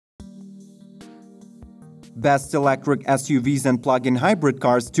Best electric SUVs and plug-in hybrid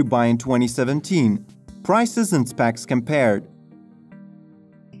cars to buy in 2017. Prices and specs compared.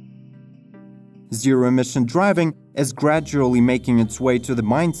 Zero-emission driving is gradually making its way to the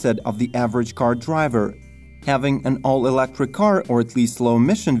mindset of the average car driver. Having an all-electric car or at least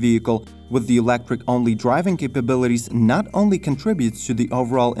low-emission vehicle with the electric-only driving capabilities not only contributes to the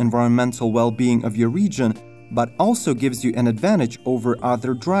overall environmental well-being of your region, but also gives you an advantage over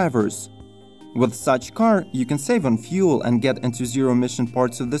other drivers. With such car, you can save on fuel and get into zero-emission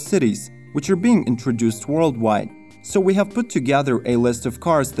parts of the cities, which are being introduced worldwide. So we have put together a list of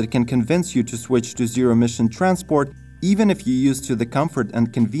cars that can convince you to switch to zero-emission transport, even if you're used to the comfort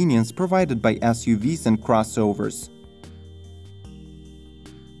and convenience provided by SUVs and crossovers.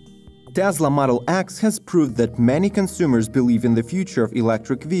 Tesla Model X has proved that many consumers believe in the future of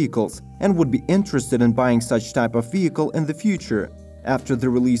electric vehicles and would be interested in buying such type of vehicle in the future. After the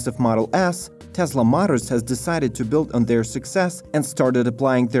release of Model S, Tesla Motors has decided to build on their success and started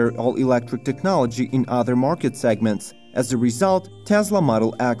applying their all-electric technology in other market segments. As a result, Tesla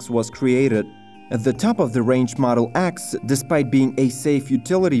Model X was created. At the top of the range, Model X, despite being a safe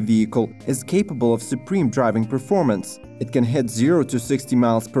utility vehicle, is capable of supreme driving performance. It can hit 0 to 60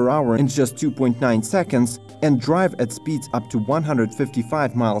 miles per hour in just 2.9 seconds and drive at speeds up to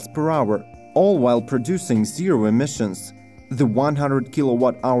 155 miles per hour, all while producing zero emissions. The 100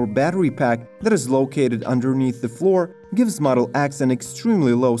 kilowatt-hour battery pack that is located underneath the floor gives Model X an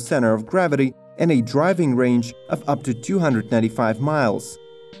extremely low center of gravity and a driving range of up to 295 miles.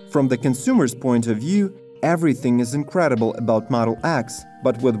 From the consumer's point of view, everything is incredible about Model X,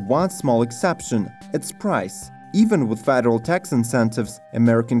 but with one small exception: its price. Even with federal tax incentives,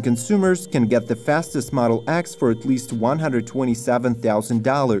 American consumers can get the fastest Model X for at least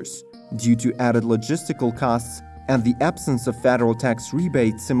 $127,000. Due to added logistical costs and the absence of federal tax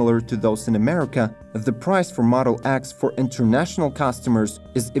rebates similar to those in America, the price for Model X for international customers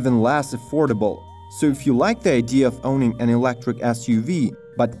is even less affordable. So if you like the idea of owning an electric SUV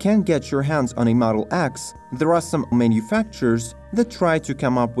but can't get your hands on a Model X, there are some manufacturers that try to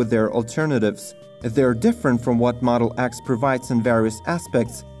come up with their alternatives. They're different from what Model X provides in various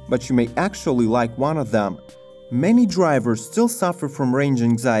aspects, but you may actually like one of them. Many drivers still suffer from range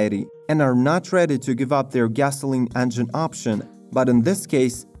anxiety and are not ready to give up their gasoline engine option, but in this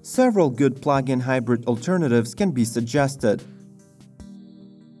case, several good plug-in hybrid alternatives can be suggested.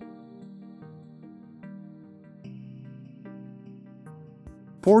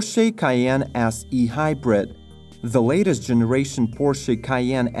 Porsche Cayenne SE Hybrid. The latest generation Porsche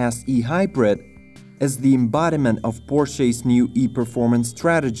Cayenne SE Hybrid is the embodiment of Porsche's new e-performance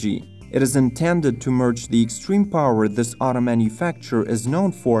strategy. It is intended to merge the extreme power this auto manufacturer is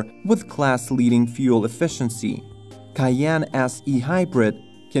known for with class-leading fuel efficiency. Cayenne SE Hybrid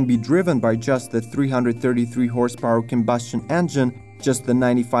can be driven by just the 333 horsepower combustion engine, just the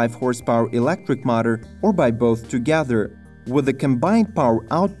 95 horsepower electric motor, or by both together. With a combined power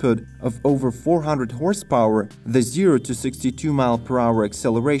output of over 400 horsepower, the 0 to 62 mph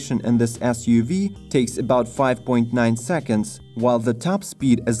acceleration in this SUV takes about 5.9 seconds, while the top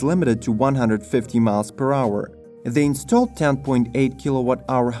speed is limited to 150 mph. The installed 10.8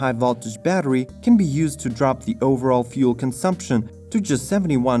 kWh high-voltage battery can be used to drop the overall fuel consumption to just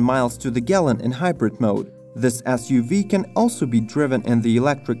 71 miles to the gallon in hybrid mode. This SUV can also be driven in the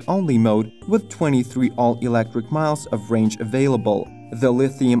electric-only mode with 23 all-electric miles of range available. The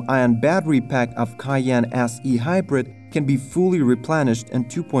lithium-ion battery pack of Cayenne SE Hybrid can be fully replenished in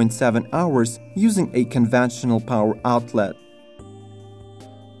 2.7 hours using a conventional power outlet.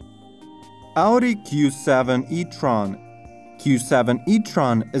 Audi Q7 Etron. Q7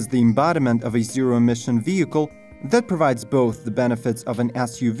 Etron is the embodiment of a zero-emission vehicle that provides both the benefits of an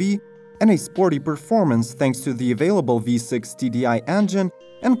SUV and a sporty performance thanks to the available V6 TDI engine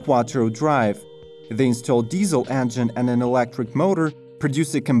and Quattro drive. The installed diesel engine and an electric motor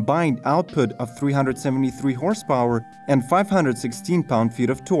produce a combined output of 373 horsepower and 516 pound-feet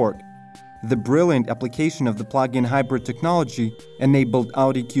of torque. The brilliant application of the plug-in hybrid technology enabled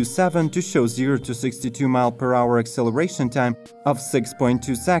Audi Q7 to show 0 to 62 mph acceleration time of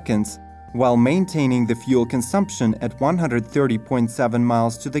 6.2 seconds, while maintaining the fuel consumption at 130.7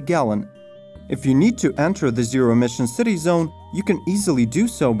 miles to the gallon. If you need to enter the zero-emission city zone, you can easily do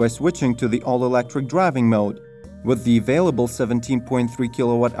so by switching to the all-electric driving mode. With the available 17.3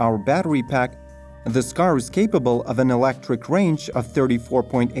 kWh battery pack, this car is capable of an electric range of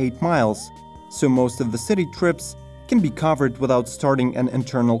 34.8 miles, so most of the city trips can be covered without starting an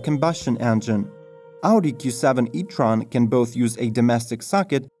internal combustion engine. Audi Q7 e-tron can both use a domestic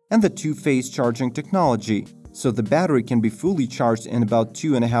socket and the two-phase charging technology, so the battery can be fully charged in about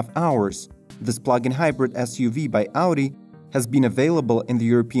 2.5 hours. This plug-in hybrid SUV by Audi has been available in the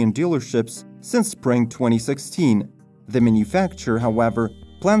European dealerships since spring 2016. The manufacturer, however,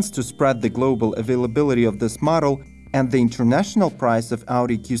 plans to spread the global availability of this model, and the international price of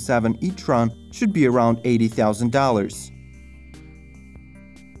Audi Q7 Etron should be around $80,000.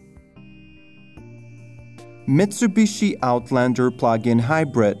 Mitsubishi Outlander plug-in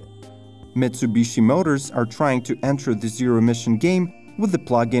hybrid. Mitsubishi Motors are trying to enter the zero-emission game with the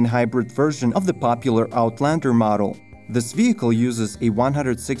plug-in hybrid version of the popular Outlander model. This vehicle uses a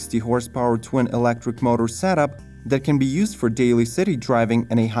 160 horsepower twin electric motor setup that can be used for daily city driving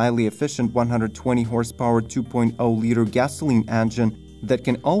and a highly efficient 120 horsepower 2.0-liter gasoline engine that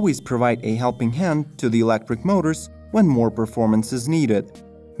can always provide a helping hand to the electric motors when more performance is needed.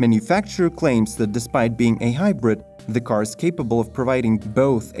 Manufacturer claims that despite being a hybrid, the car is capable of providing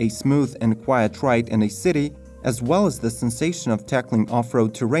both a smooth and quiet ride in a city, as well as the sensation of tackling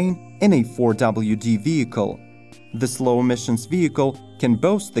off-road terrain in a 4WD vehicle. This low-emissions vehicle can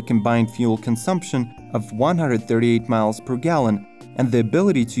boast the combined fuel consumption of 138 miles per gallon and the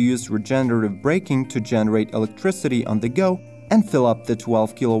ability to use regenerative braking to generate electricity on the go and fill up the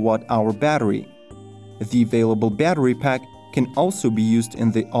 12 kilowatt-hour battery. The available battery pack can also be used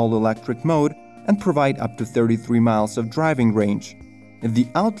in the all-electric mode and provide up to 33 miles of driving range. The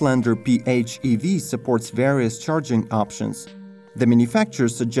Outlander PHEV supports various charging options. The manufacturer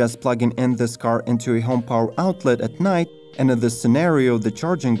suggests plugging in this car into a home power outlet at night, and in this scenario the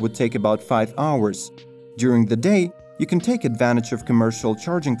charging would take about 5 hours. During the day, you can take advantage of commercial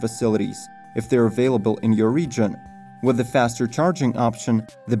charging facilities if they're available in your region. With the faster charging option,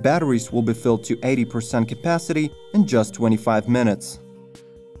 the batteries will be filled to 80% capacity in just 25 minutes.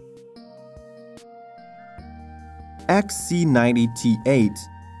 XC90 T8.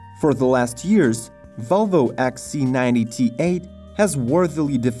 For the last years, Volvo XC90 T8 has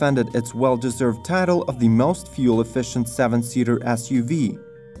worthily defended its well-deserved title of the most fuel-efficient 7-seater SUV.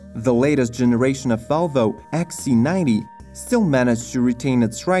 The latest generation of Volvo XC90 still managed to retain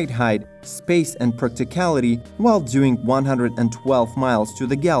its ride height, space and practicality while doing 112 miles to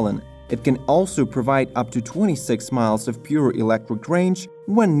the gallon. It can also provide up to 26 miles of pure electric range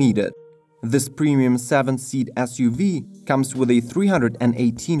when needed. This premium 7-seat SUV comes with a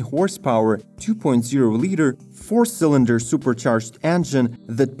 318 horsepower 2.0-liter 4-cylinder supercharged engine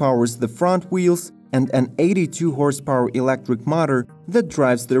that powers the front wheels and an 82 horsepower electric motor that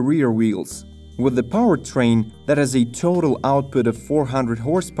drives the rear wheels. With the powertrain that has a total output of 400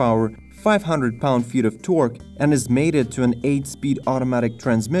 horsepower, 500 pound-feet of torque, and is mated to an 8-speed automatic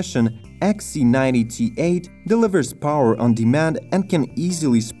transmission, XC90 T8 delivers power on demand and can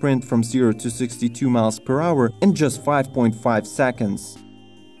easily sprint from 0 to 62 miles per hour in just 5.5 seconds.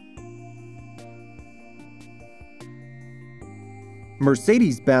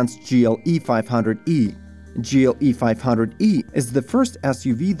 Mercedes-Benz GLE 500e. GLE 500e is the first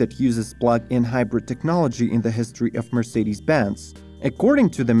SUV that uses plug-in hybrid technology in the history of Mercedes-Benz. According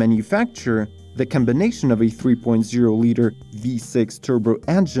to the manufacturer, the combination of a 3.0-liter V6 turbo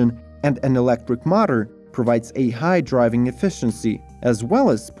engine and an electric motor provides a high driving efficiency as well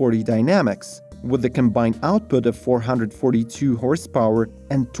as sporty dynamics. With a combined output of 442 horsepower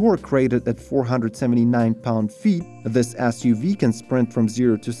and torque rated at 479 pound-feet, this SUV can sprint from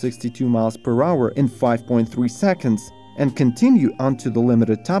 0 to 62 miles per hour in 5.3 seconds and continue onto the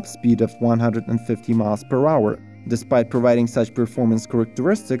limited top speed of 150 miles per hour. Despite providing such performance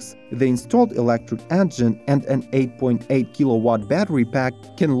characteristics, the installed electric engine and an 8.8 kilowatt battery pack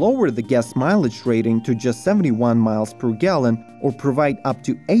can lower the gas mileage rating to just 71 miles per gallon or provide up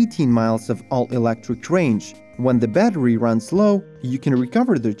to 18 miles of all-electric range. When the battery runs low, you can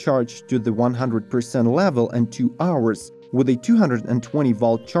recover the charge to the 100% level in 2 hours with a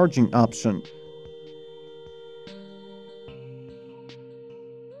 220-volt charging option.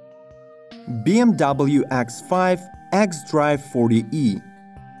 BMW X5 xDrive 40e.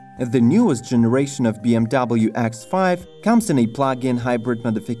 The newest generation of BMW X5 comes in a plug-in hybrid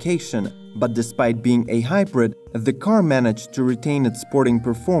modification, but despite being a hybrid, the car managed to retain its sporting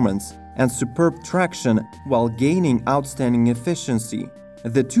performance and superb traction while gaining outstanding efficiency.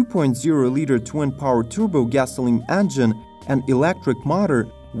 The 2.0-liter twin-power turbo gasoline engine and electric motor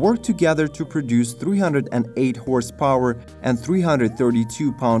work together to produce 308 horsepower and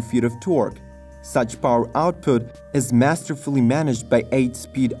 332 pound-feet of torque. Such power output is masterfully managed by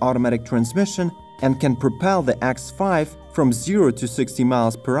 8-speed automatic transmission and can propel the X5 from 0 to 60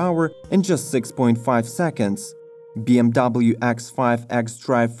 miles per hour in just 6.5 seconds. BMW X5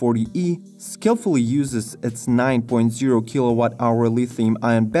 xDrive 40e skillfully uses its 9.0 kilowatt-hour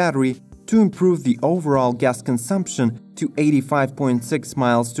lithium-ion battery to improve the overall gas consumption to 85.6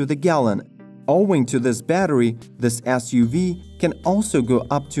 miles to the gallon. Owing to this battery, this SUV can also go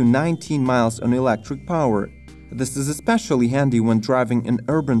up to 19 miles on electric power. This is especially handy when driving in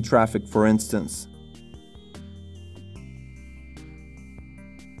urban traffic, for instance.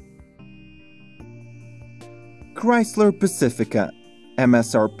 Chrysler Pacifica,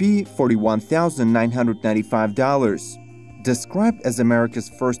 MSRP $41,995. Described as America's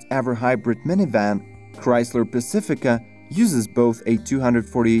first ever hybrid minivan, Chrysler Pacifica uses both a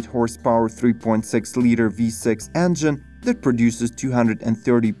 248 horsepower 3.6-liter V6 engine that produces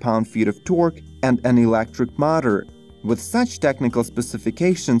 230 pound-feet of torque and an electric motor. With such technical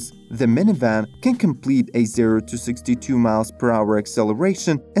specifications, the minivan can complete a 0 to 62 miles per hour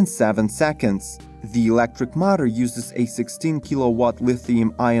acceleration in 7 seconds. The electric motor uses a 16-kilowatt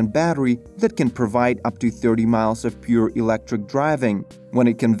lithium-ion battery that can provide up to 30 miles of pure electric driving. When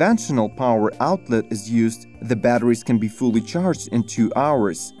a conventional power outlet is used, the batteries can be fully charged in 2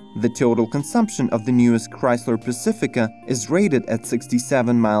 hours. The total consumption of the newest Chrysler Pacifica is rated at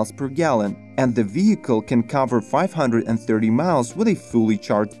 67 miles per gallon, and the vehicle can cover 530 miles with a fully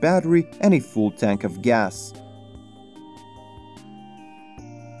charged battery and a full tank of gas.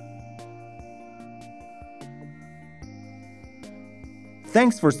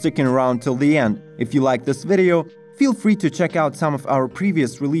 Thanks for sticking around till the end. If you like this video, feel free to check out some of our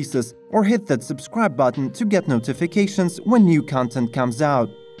previous releases or hit that subscribe button to get notifications when new content comes out.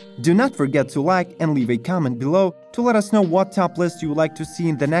 Do not forget to like and leave a comment below to let us know what top list you would like to see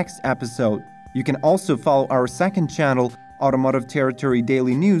in the next episode. You can also follow our second channel, Automotive Territory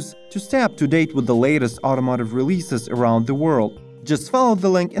Daily News, to stay up to date with the latest automotive releases around the world. Just follow the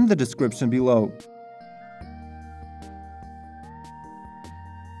link in the description below.